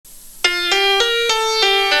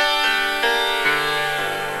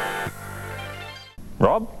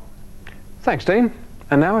Rob? Thanks, Dean.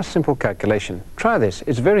 And now a simple calculation. Try this.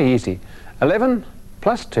 It's very easy. 11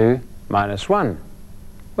 plus 2 minus 1.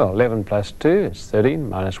 Well, 11 plus 2 is 13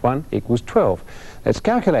 minus 1 equals 12. Let's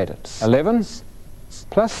calculate it. 11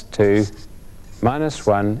 plus 2 minus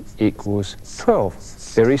 1 equals 12.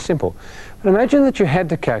 Very simple. But imagine that you had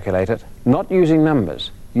to calculate it not using numbers,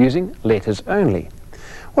 using letters only.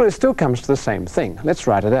 Well, it still comes to the same thing. Let's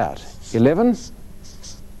write it out. 11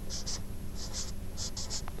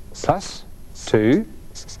 plus 2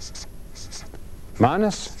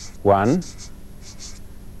 minus 1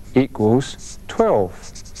 equals 12.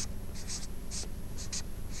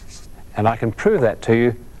 And I can prove that to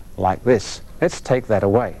you like this. Let's take that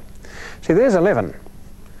away. See, there's 11.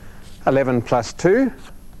 11 plus 2,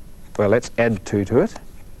 well, let's add 2 to it.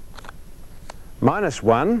 Minus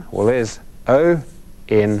 1, well, there's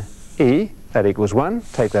O-N-E, that equals 1.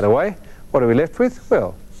 Take that away. What are we left with?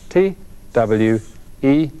 Well, T-W-E-L-V-E,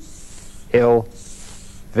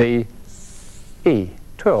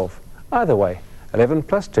 12. Either way, 11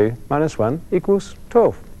 plus 2 minus 1 equals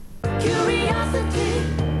 12. Curiosity.